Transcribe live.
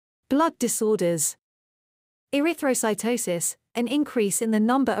Blood disorders. Erythrocytosis, an increase in the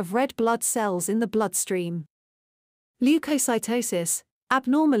number of red blood cells in the bloodstream. Leukocytosis,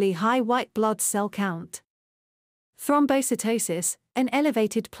 abnormally high white blood cell count. Thrombocytosis, an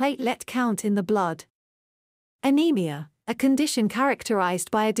elevated platelet count in the blood. Anemia, a condition characterized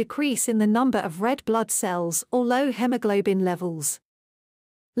by a decrease in the number of red blood cells or low hemoglobin levels.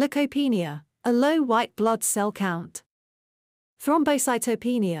 Leukopenia, a low white blood cell count.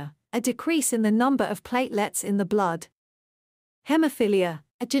 Thrombocytopenia, a decrease in the number of platelets in the blood. Hemophilia,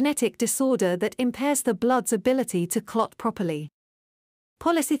 a genetic disorder that impairs the blood's ability to clot properly.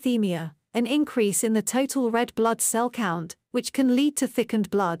 Polycythemia, an increase in the total red blood cell count, which can lead to thickened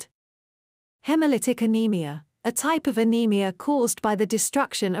blood. Hemolytic anemia, a type of anemia caused by the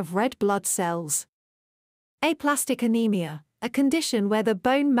destruction of red blood cells. Aplastic anemia, a condition where the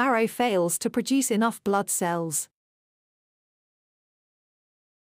bone marrow fails to produce enough blood cells.